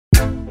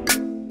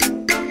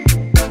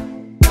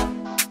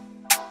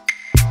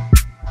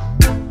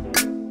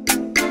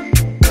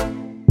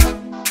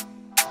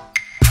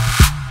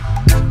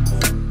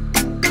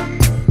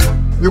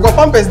You got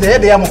pampers there,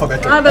 they are for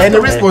better. And the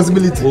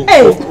responsibility.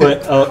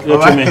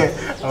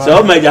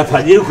 So my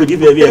Japan could give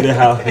baby at the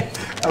house.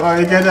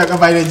 I can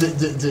buy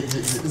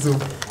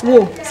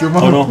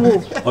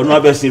or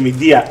not best me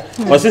dear.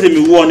 Or says me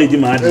warning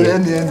him and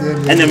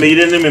the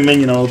maiden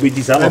men will be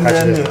disarmed.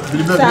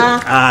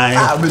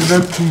 I will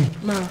not too.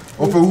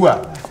 Of who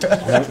are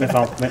me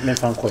found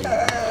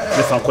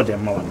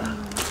them more.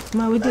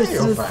 Ma we did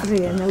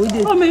three and we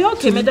did. Oh, me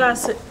okay, me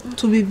that's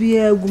to be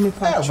a gummy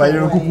patch.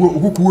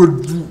 Who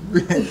would do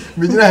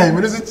me?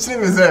 What is it? Say,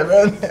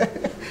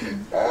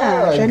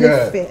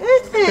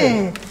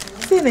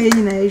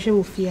 I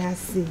show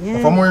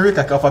fiancé. For more, we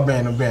can cover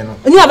Ben.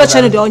 You have a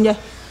channel on you.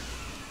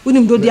 We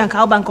didn't do the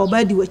Uncle Bank or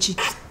by the witch.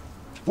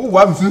 Who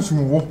was soon?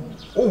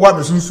 Oh, what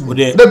was soon?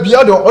 The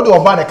beard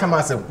or banner come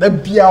myself. The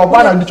beer or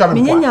banner the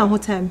travel.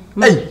 What time?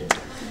 Hey,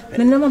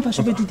 the number of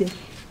possibility.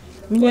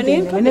 My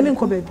name is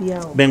Kobe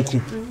Biao.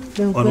 Benku.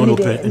 Or no,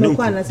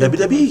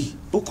 Debbie,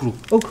 Okru.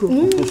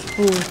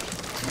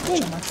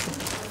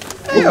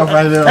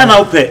 And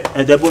I'll pay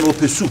a double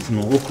soup,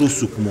 no okru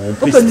soup, no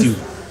stew.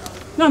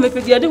 No, me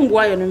pedi ade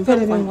ngwa yo no mfa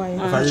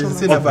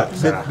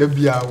the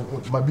beer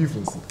my beef.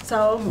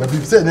 So, my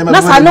beef say na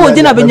na o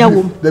di na benya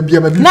wom. The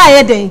beer my beef. Na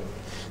ye den.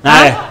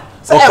 Na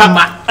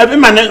every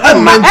man if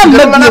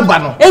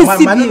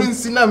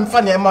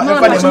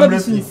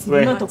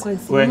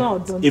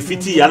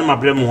it is my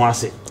brain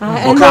was it.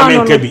 Okay,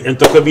 Kebi and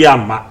Tokabi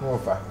Amma.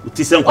 It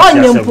is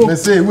they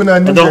say when I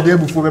knew the day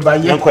before by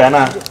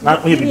Yankoyana.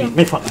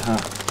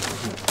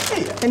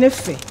 And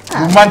if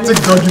romantic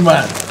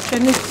document.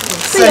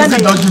 Sexy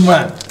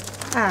document.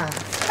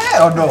 Hey,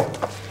 or no.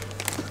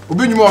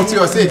 Obi you want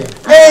to say,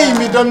 hey,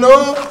 me don't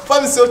know,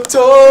 I'm so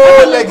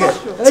tall like it.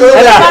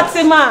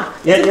 Fatima.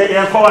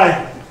 Yeah,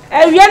 why?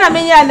 And you are not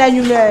me and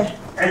you may.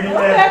 I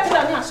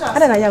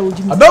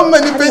don't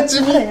many pay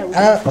me.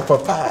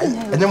 Papa,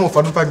 and then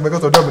for the fact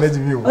because of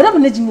dominating you. I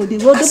don't know you.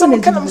 What does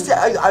I say?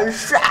 I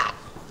shot.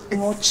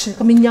 Watch.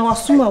 I mean, you are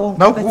sumo.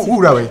 Now,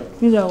 who are we?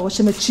 You know,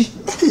 watch me chi.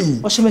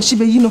 Watch me chi,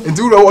 you know.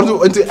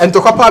 And to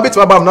copy bit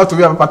about not to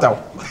be a pattern.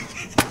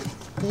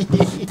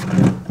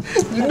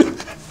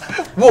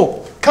 Whoa.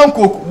 Can't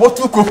cook. What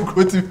to cook?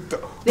 What to?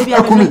 Maybe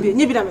I'm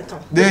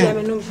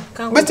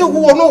but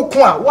who no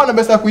one of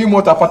best we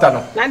motor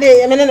pattern.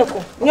 Nade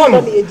emenenoko. No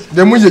don dey.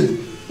 The muye.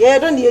 Yeah,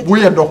 don dey.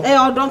 We do.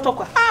 Don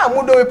talk.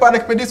 Mo do we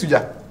panic pe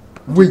disuja.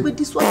 We. Be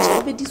this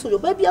one, be this one.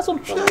 Baby aso.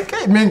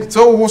 Okay, me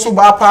so wo so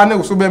ba pa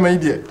na so be man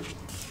die.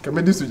 Ka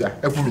me disuja.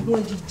 E fu mi.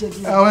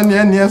 Ah,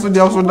 ne so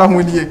dey so da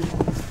ho die.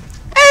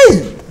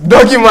 Hey,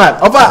 doggy man.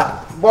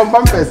 Opa, bomb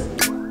pampers.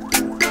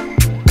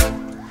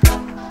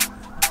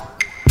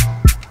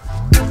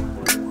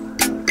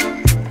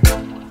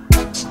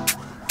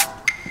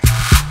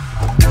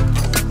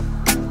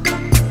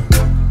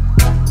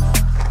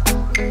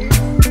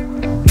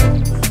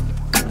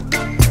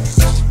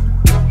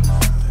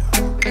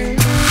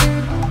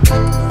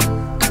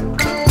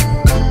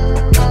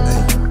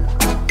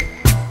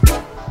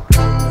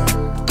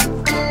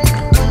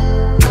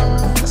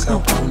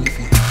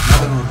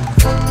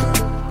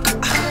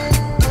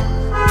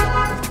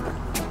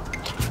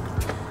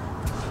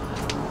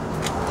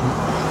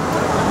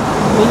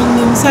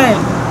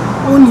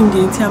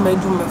 I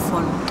do my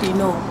phone, you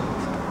know.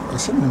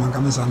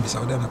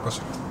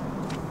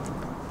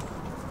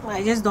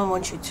 I just don't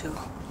want you to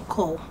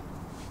call.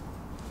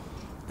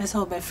 That's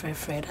how bad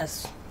Fred.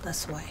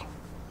 That's why.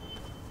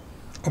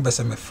 Oh,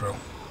 best me fro.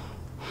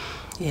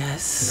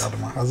 Yes.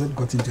 Has it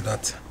got into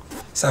that?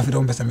 Safi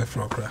don't best me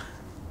fro.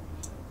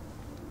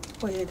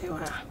 Where they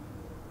were.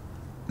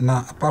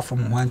 Now, apart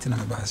from one thing,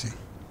 I'm about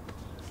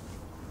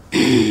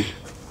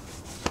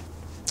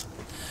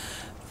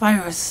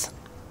Virus.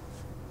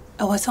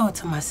 I was out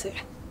to myself.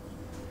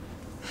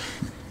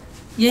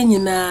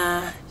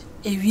 Yenina,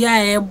 if we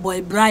are a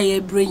boy,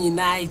 Brian, bring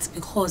unite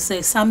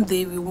because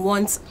someday we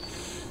want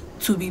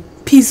to be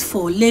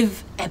peaceful,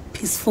 live a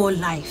peaceful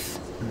life.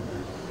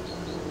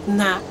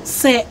 Now,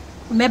 say,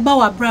 meba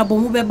wa brabo,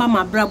 mubeba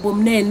ma brabo,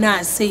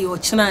 na say or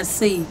china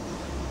say.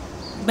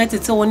 Better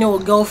tell when your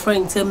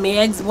girlfriend tell me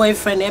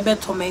ex-boyfriend ever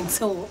torment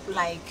so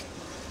like,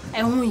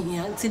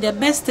 and see the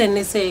best thing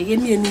they say,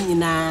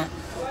 yenina.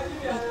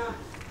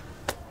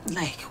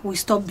 Like, we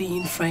stop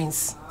being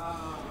friends.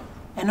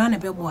 And I'm a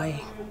big boy.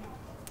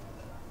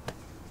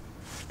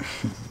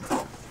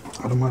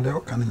 I don't know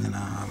what kind of,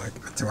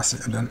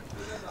 like, and then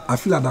I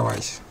feel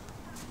otherwise.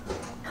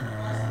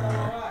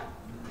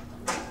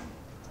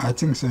 I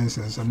think since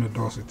some of the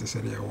doors with this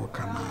area work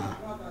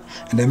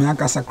and then I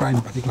can't cry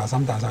in particular.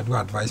 Sometimes I do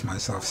advise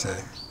myself,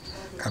 say,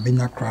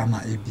 Kabinya Krana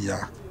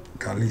Abia,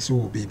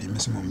 Kaliso baby,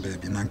 Miss Mom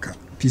baby, Nanka,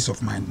 peace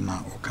of mind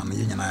now, or can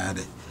you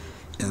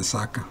in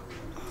Saka.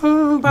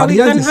 But we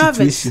can have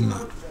it.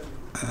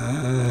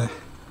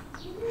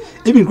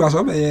 Even because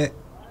I'm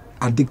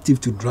addictive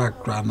to drug,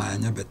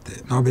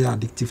 now be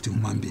addictive to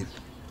human being.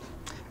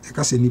 I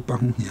can't say nipa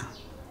here.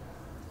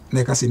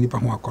 I can't say nipa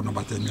who are corner,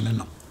 but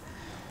no.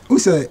 Who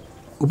say,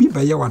 Ubi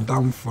by your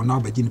down for now,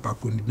 by Jinipa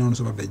could not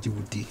so by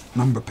Jibudi,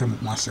 number pen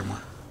once a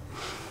month.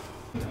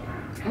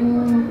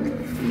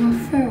 My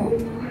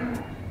friend.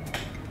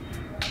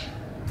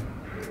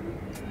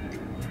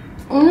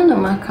 na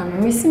maka no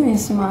me si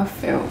ma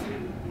feel.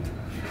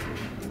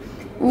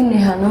 Uni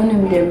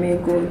hanonim de me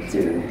go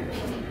through.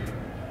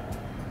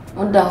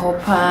 Oda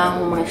hopa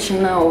ho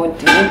machina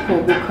odi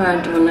ko bu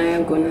card na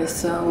e go na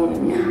sa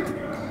wonya.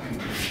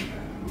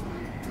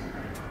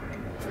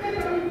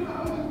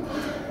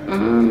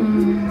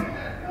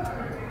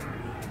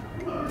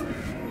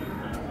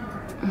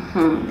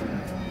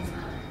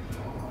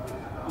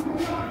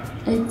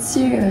 It's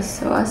serious,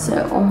 so I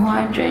said, oh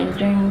my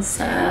drinks.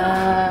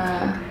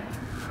 I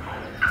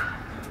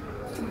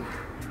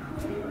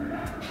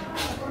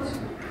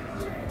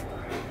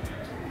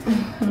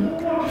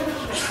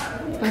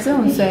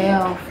don't say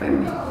out for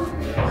me.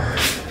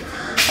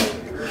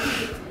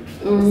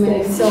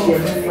 So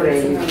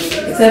afraid.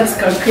 Sex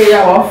can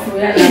clear off.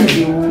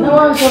 No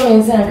one coming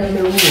inside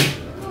the room.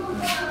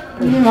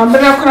 I'm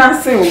not going to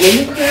say,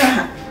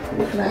 okay.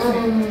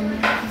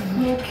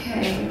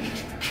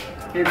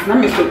 It's not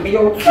meant to be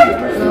okay.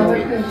 No,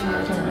 we're going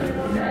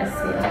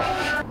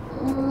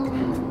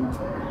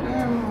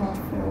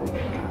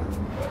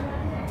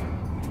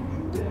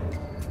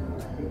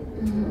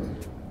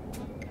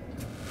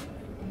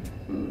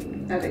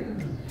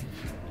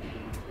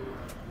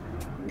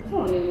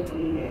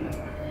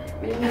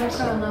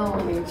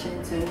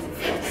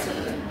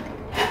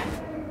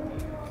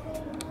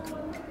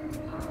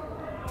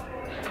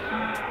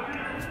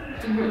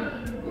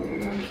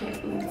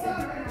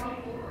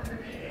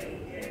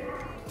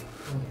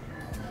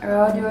I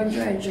do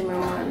enjoy my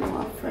one,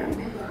 my friend.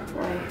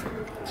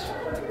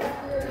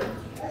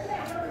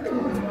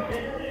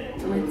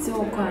 I'm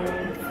still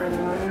calling friend.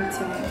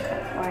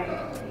 Why?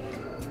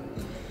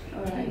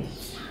 Alright.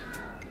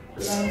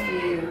 Love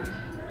you.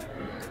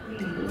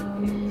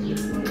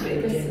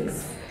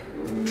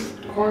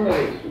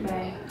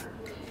 Bye.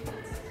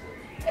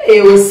 Hey,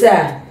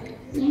 Osaa.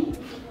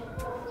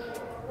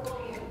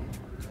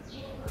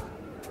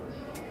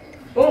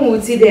 Oh,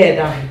 what's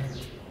there?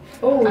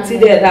 Oh, what's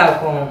there?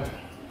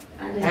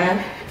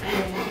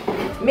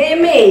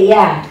 Me,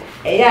 yeah.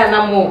 Na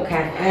moka.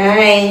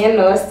 Ai, you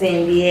know,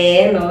 stand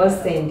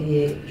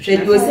here.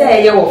 Should you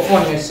say your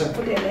phone so?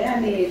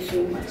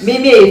 Me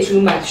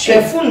too much.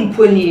 Phone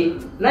pony,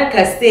 like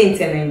a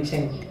stain and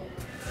change.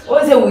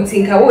 Also, we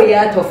think I will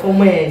yet of for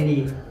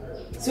money.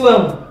 So,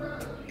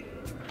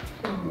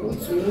 we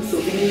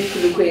need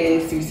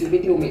to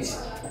video me.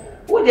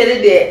 What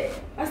did it?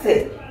 I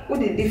said, what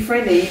the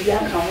different area?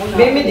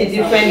 Maybe the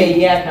different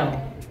area.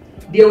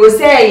 They will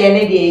say,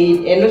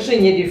 and also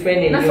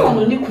different. That's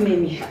all new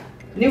name.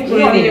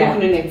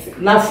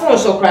 Na phone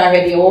so cry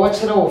ready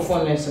watch na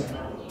phone lesson.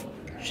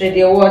 Should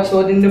they watch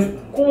or in the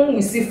cool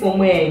we see from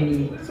where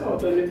me.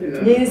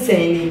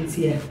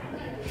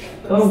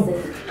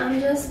 I'm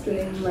just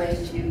playing my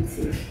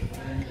duty.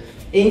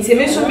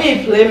 Intimation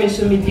me play me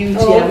so me duty.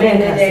 What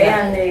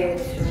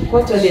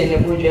are they in the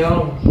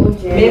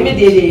budget? Maybe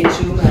they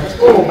too much.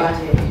 Oh,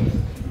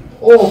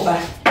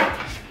 but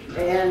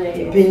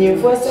opinion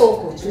for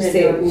so to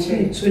say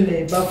we to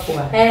neighbor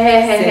for.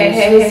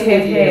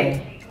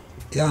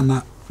 Yeah,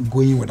 not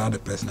going without the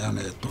person. I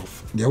know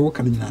tough. The work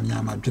in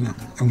my dinner,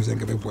 and was a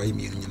boy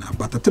me,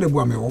 but I tell you,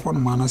 I'm a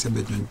one man as a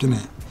bedroom dinner.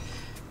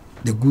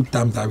 The good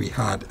times that we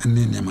had, and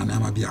then your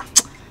man, be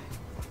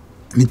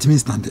meet me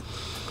standing.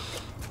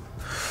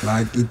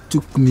 Like it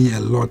took me a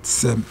lot.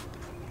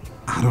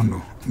 I don't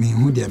know. Me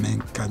who the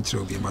man can't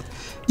show me, but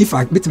if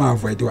I bit my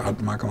avoid, I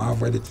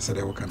avoid it to say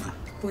the work.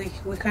 We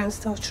can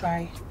still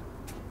try.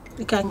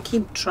 We can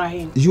keep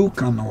trying. You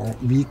can or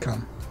we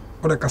can.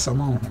 Or the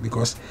customer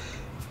because.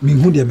 Me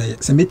who they may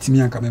say meet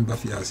me and come back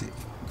fiancé.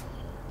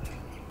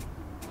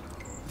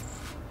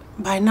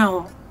 By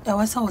now, I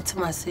was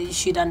ultimately say you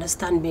should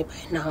understand me by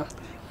now.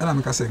 And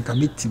I'm saying come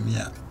meet me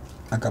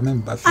and come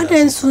back fiancé. And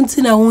then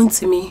something I want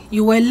to me.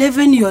 You were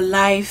living your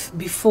life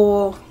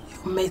before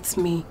you met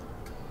me.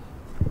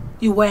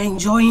 You were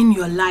enjoying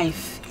your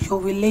life, your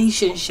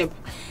relationship.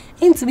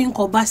 Ain't me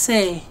koba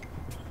say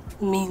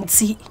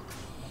minty.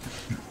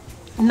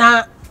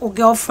 Na o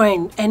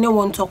girlfriend,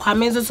 anyone talk. I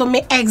mean, so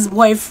my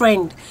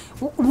ex-boyfriend.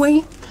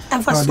 Wait,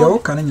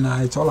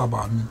 it's all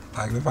about me.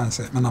 Like if I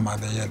say, man, I'm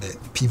the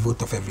pivot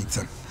of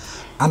everything.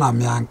 And I'm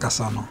young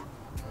Casano.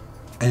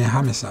 And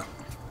Hamisa.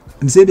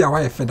 And say,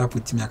 why I fed up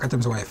with me. I can't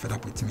tell why I fed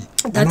up with me.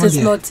 That is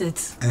not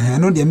it. And I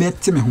know they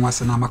met me who was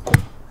an amako.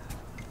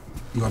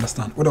 You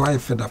understand? What do I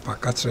fed up? I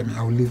catch me.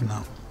 I will leave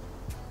now.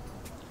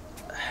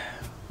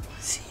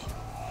 See,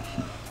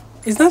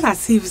 it's not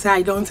as if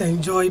I don't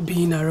enjoy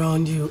being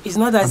around you. It's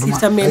not as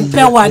if I'm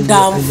empowered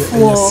down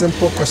for.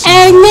 Simple question.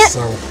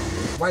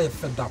 Why you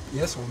fed up?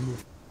 Yes or no?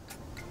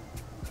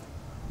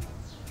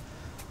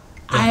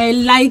 I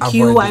like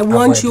you. I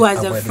want you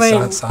as a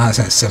friend.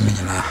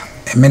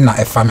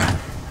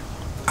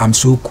 I'm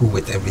so cool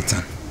with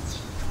everything.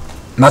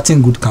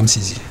 Nothing good comes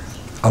easy.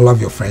 I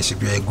love your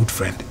friendship. You're a good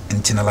friend.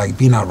 And I like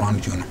being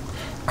around you.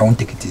 I won't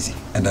take it easy.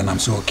 And then I'm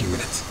so okay with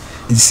it.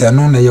 It's a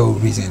no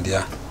reason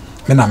there.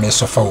 When I'm a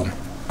suffer,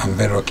 I'm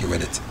very okay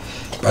with it.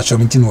 But you're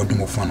meeting with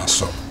move on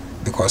so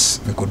because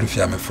we could do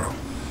fear me from.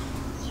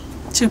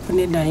 Chip on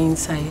it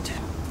inside.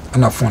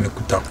 And I found a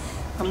good time.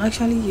 I'm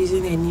actually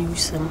using a new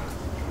SIM.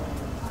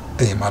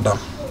 Hey, madam.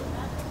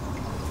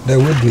 They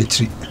will do a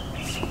treat.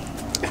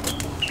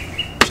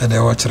 Shall they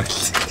watch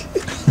it?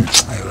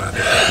 I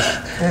rather.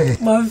 Hey.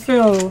 My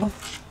Phil.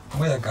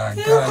 Where guy?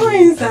 Go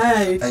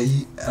inside.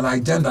 I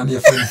like gender and your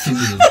friend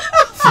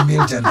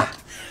female gender.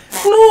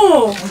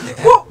 No.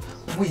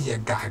 We a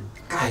guy.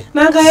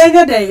 Nanga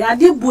yega day. I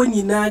did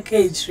boni na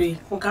cage tree.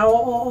 Nka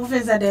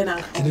officer day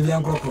nanga. Can you be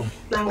uncle?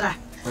 Nanga.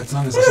 But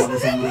now Mr.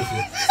 Something with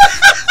you.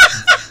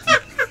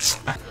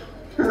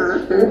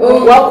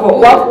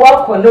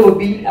 Walk no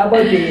be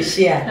about the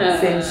share.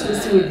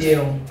 Sense to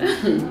deal.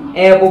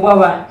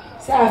 Baba,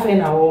 say I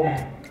find a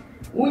woman.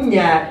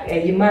 Unya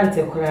a man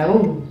to cry.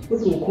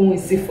 What will come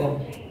with Sifon?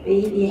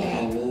 Baby,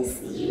 I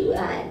miss you.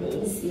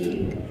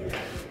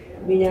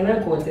 We are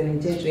not going to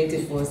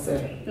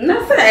 24/7.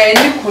 Nothing, I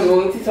know.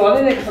 It is all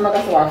the next one.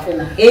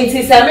 It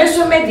is a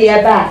measure made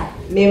the bar.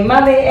 Me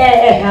mammy,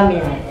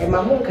 hammy, and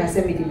my mom can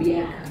send me the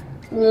beer.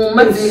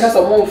 Mammy has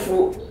a more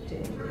fruit.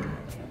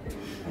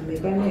 I may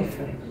buy my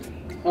friend.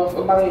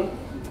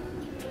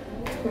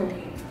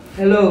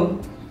 Hello.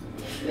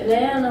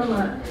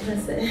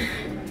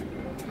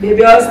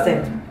 Baby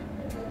Austin.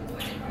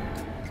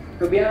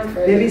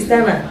 Baby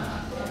Stana.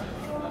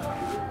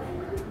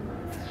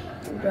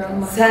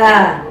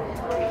 Sir.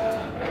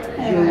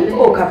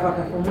 Oh, Kafa,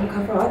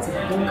 what is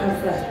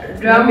it?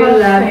 Drama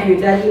love you,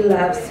 daddy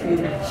loves you.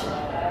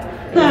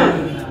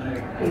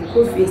 You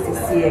could face to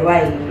see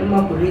why. No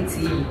more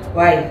pretty.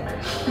 Why?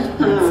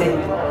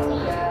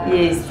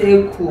 Yes, stay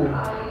cool.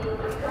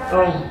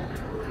 Oh,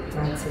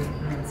 Nancy.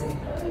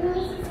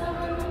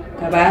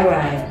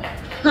 Bye-bye.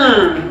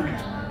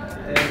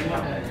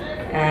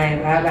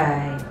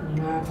 Bye-bye.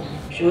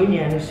 Show me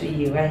and see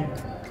you, right?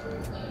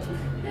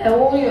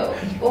 Oh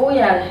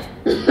yeah.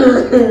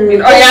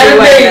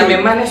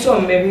 My man is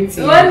on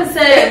everything. What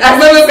say? I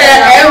don't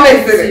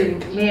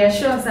everything. Me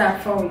assure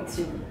that for with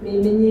you. Me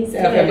oh,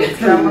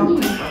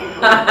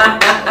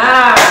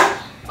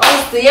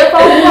 you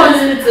come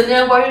hospital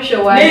near where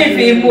show why. Me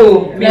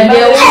people.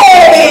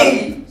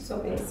 Hey. So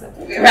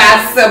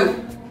ransom.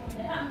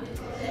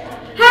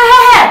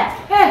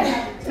 Hey.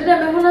 Me da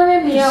me huna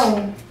me yawo.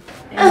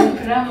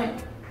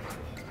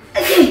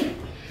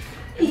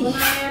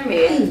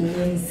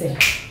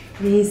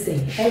 Listen.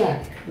 Ella,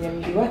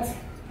 you what?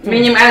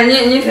 Minim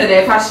you said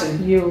the fashion.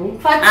 You.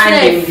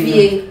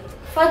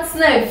 Fat's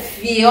not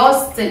fee,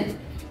 Austin.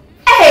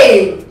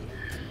 Hey!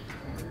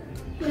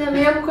 I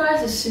am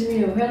quite a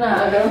shimmy when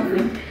I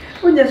don't.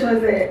 Who just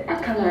was there? I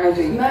can't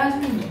do it.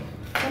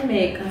 I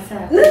make us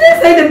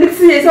say the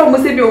mixing is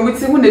almost a bit with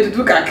someone to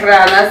do a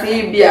crown as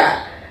a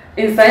beer.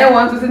 Inside, I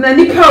want to send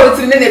any power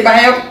to let buy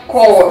a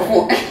call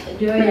for.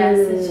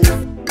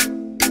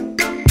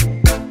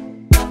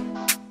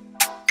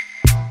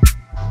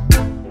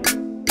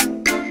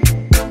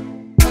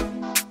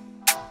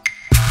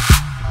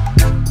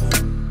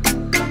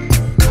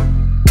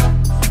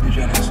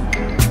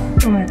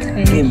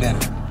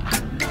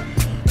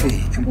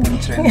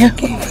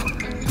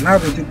 Now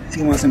we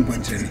do more simple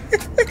training.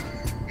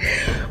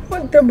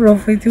 What the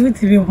profit would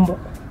be more?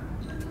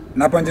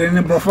 Napon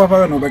training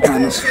before no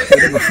bacanos.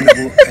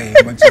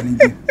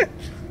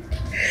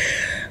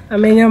 I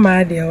mean, your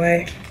mad, dear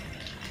way.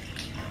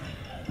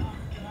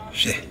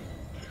 She.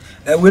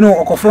 We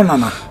know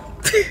Okofrona.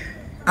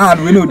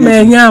 And we know the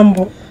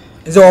Yambo.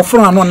 Is our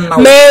friend one now.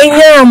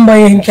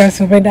 Yambo in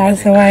just over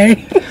that's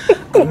why.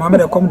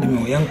 Mamma come to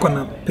me, young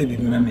corner, baby,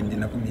 mamma,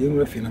 and up in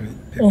the film.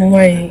 Oh,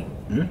 why?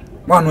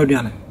 One or the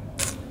other.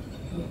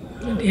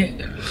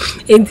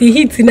 And the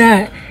heat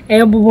now,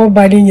 elbow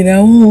body in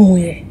a woo.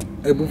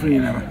 A buffet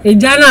never. A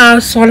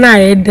jana sona,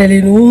 a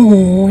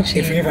delin,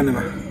 if you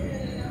never.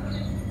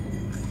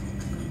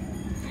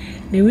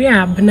 We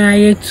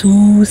are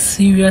too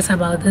serious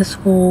about this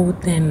whole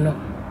thing.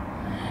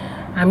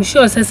 I'm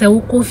sure says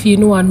a coffee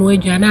no one know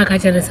Jana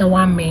catch as a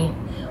one man.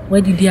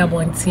 Where did you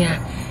want here?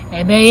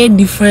 A very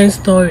different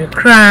story.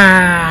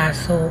 Cry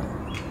so.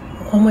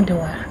 Come do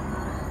I?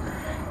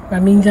 I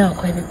mean, I'll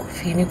quite a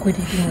coffee, and could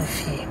it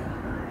fee.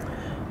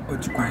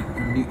 But you quite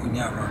only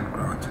run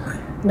crowd.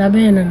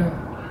 Nabeno.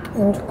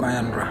 Oh, quite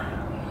and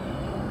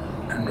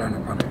run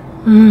upon.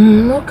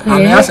 Okay.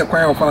 I asked a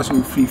choir of us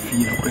with free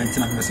fee of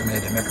Quentin and Mr.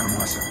 Made the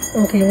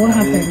okay, what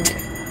happened?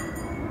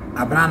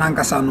 Abran and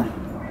Cassano.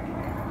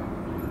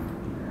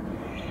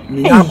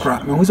 Niakra,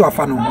 who's a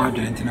fan of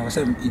Margaret, and I was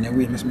in a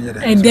way, Miss Made.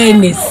 And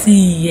then they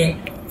see,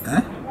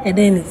 and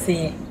then they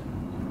see.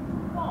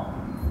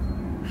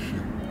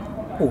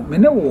 Oh,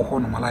 many will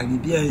honor my life,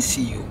 and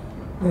see you.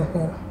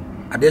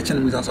 I bet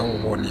you was also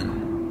born him.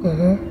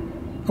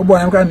 Oh, boy,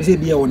 I'm going to say,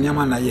 dear, on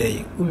Yaman,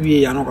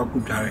 we are not a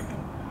good direct.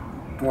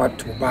 What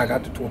to bag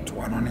out to talk to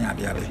one on the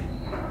other.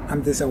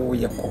 I'm this away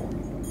your call.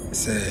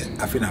 Say,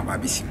 I feel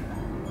about this.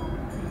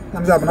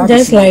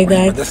 Just like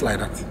that. Just like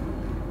that.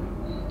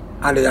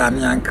 And the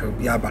army uncle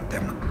be about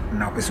them.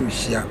 Now, pursue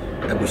share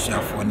a bush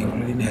for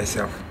including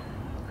herself.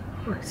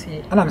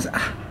 And I'm saying,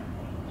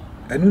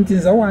 I don't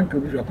think I want to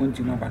be a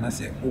continuum and I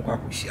say, Oka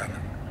Kushiana.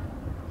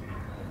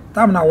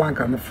 Time na one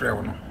can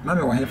frɛ no. Na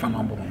me wo he fa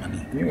number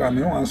money. Me wa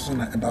me wan so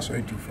na that's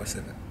why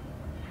 247.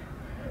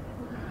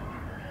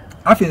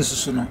 Afi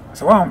nsusu no.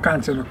 So wa on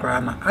kan tell no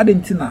kwa na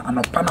adenti na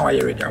anopa na wa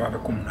ye ready aba be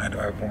kom na da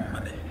wa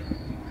money.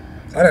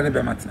 Sare ne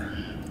be matina.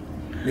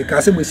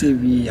 Because we say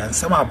we and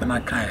some up na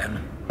kan no.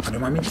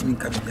 Adoma me timi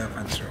ka bia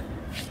fa ntro.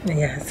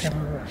 Yeah,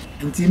 some.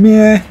 Nti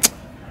me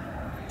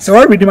so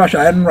I read my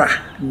Enra,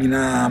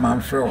 Mina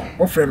Manfro,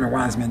 offer me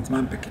once meant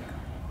man picking.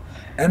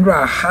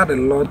 Enra had a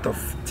lot of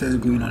things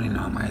going on in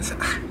our minds.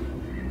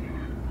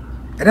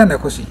 I don't know,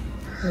 Cosi.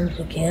 I'm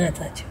looking at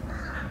you.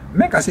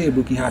 Make us say a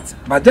booking hat,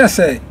 but just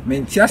say,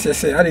 Mentias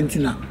say, I didn't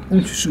know,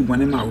 won't you shoot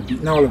one out?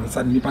 Now all of a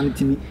sudden, you pan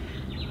to me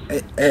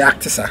a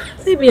actor.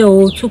 See, we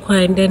are too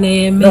kind, then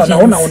a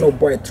no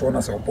boy, thrown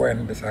us or boy,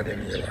 and beside him.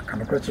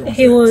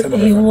 He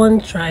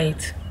won't try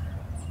it.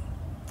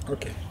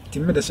 Okay,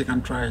 Timmy, that she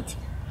can try it.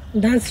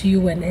 That's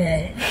you and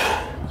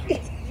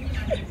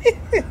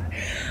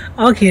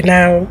Okay,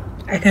 now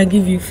I can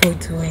give you food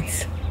to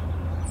eat.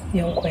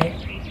 You're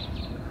quiet.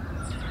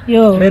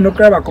 Yo. Me no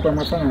crab a couple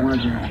my phone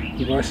one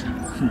because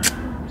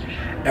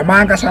a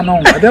man can say no,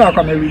 I don't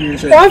come every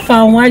day. What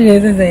found one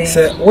yesterday?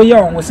 Say, oh, you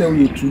almost say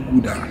we too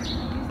good.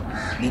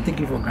 They take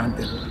you for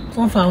granted.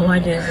 What found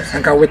one yesterday?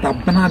 And can wait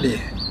up banana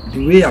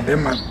the way I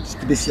been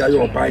to see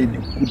you buying a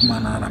good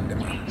man and I'm the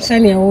man.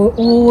 Shania,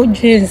 oh,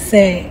 Jane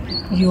say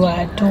you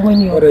are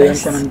doing your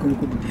best.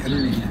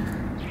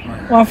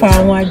 What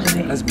found one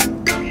yesterday? Let's go.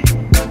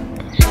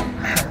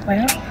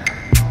 Well,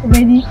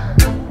 ready?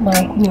 No.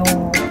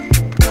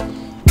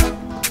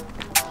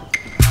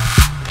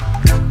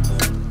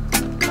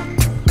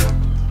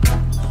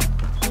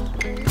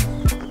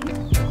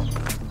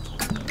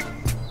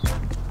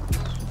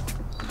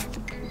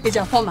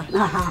 Eja poma.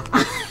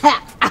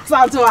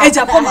 Asanto.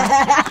 Eja poma.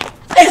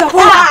 Eja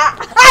poma.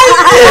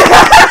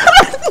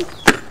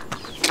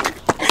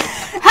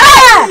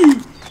 Hey!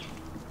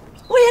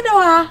 Oye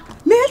doa.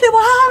 Me de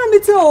wa na mi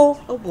to.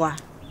 Oboa.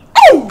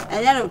 Hey!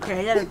 Eya no kre.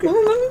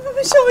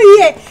 Show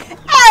here.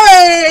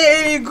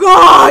 Hey,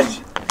 God.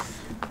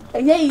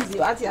 Eya easy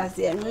what you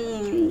say.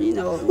 You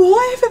know.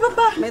 Why fe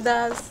papa? Me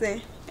da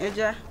say.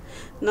 Eja.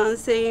 Non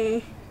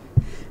say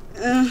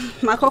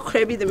Mako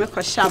Krabi de me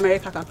kwa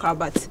America kakra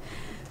but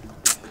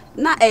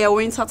na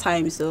winter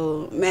time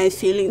so my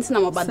feelings na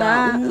mo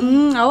bada.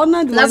 I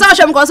wanna do. Na so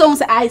hwem ko so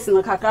say ice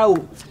no kakra o.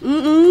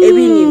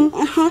 Ebi nim.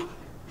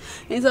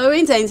 In so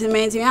winter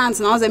intimate me aunt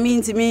na o say me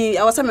intimi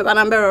I was say me ba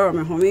number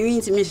me ho me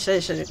intimi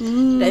hye.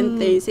 Then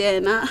things here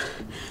na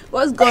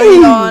what's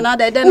going on na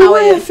then na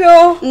we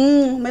feel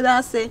me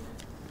da say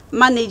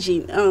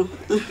managing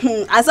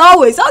as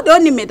always how do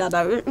you me that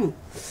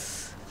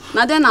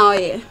na then na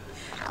we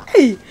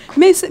hey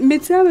me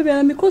tell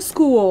me me go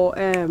school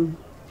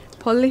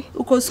Polly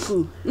uko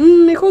school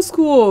me go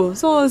school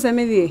so say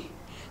me dey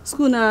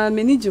school na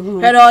me ni ju ho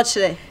pero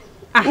chere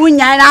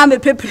unya na me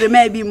pepere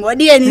ma bi mo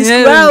dey any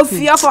school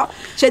ofia ko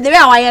che dey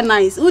wa ye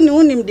nice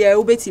unim dey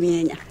obetimi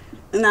anya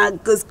na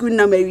go school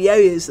na me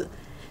wi so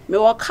me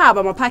work car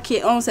ba ma park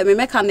on say me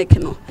mechanic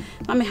no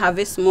na me have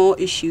a small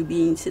issue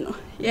being no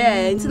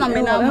yeah it's na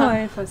me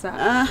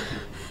na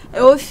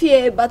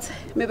ofia but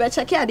me be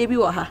check ade bi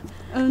wo ha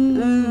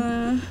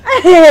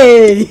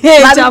hey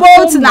but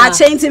both na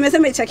change me say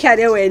me check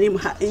ade we anim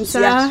ha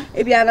ntia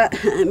e bia na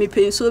me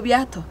penso bi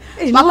ato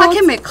ma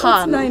park me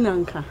car no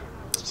nanka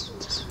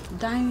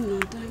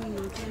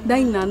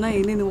dine na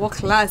in work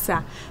class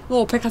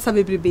no pekasa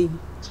bebrebe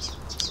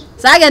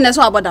sa ga ne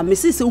so aboda me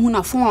sisi hu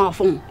na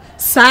phone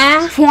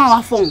sa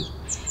phone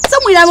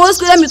some we na mo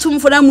school me tum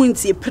for na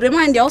munti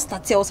premand dey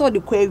start e so dey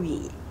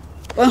kwawi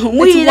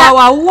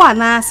wa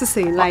na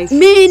sisi like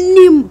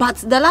meaning but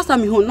the last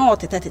time you know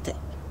tete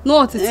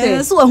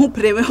so who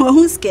pray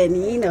who scan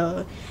you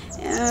know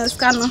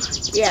scan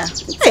yeah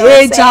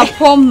hey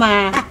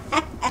japoma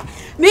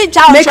me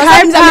chow me show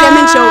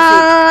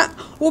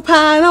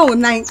upa na o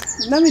nine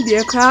na me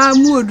dey kra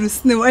mu odu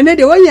snem ene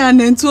dey wanya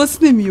na ntu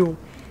snem yo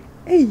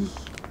hey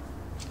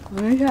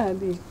hey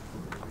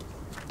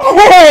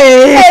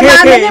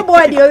man the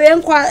boy dey we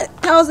nkwa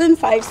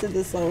 1500 to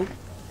the so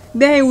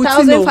then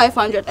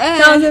 1500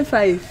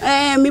 1500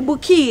 me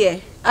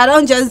bookie I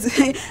don't just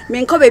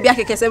me nko baby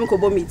akekese me ko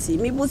bomiti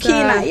me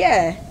bookie na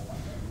yeah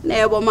na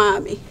ebo ma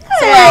me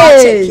so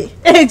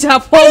hey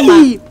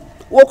japoma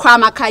wo kwa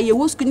maka ye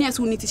wo school nurse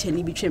wo ni teacher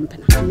ni bi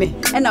twempena me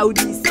and I would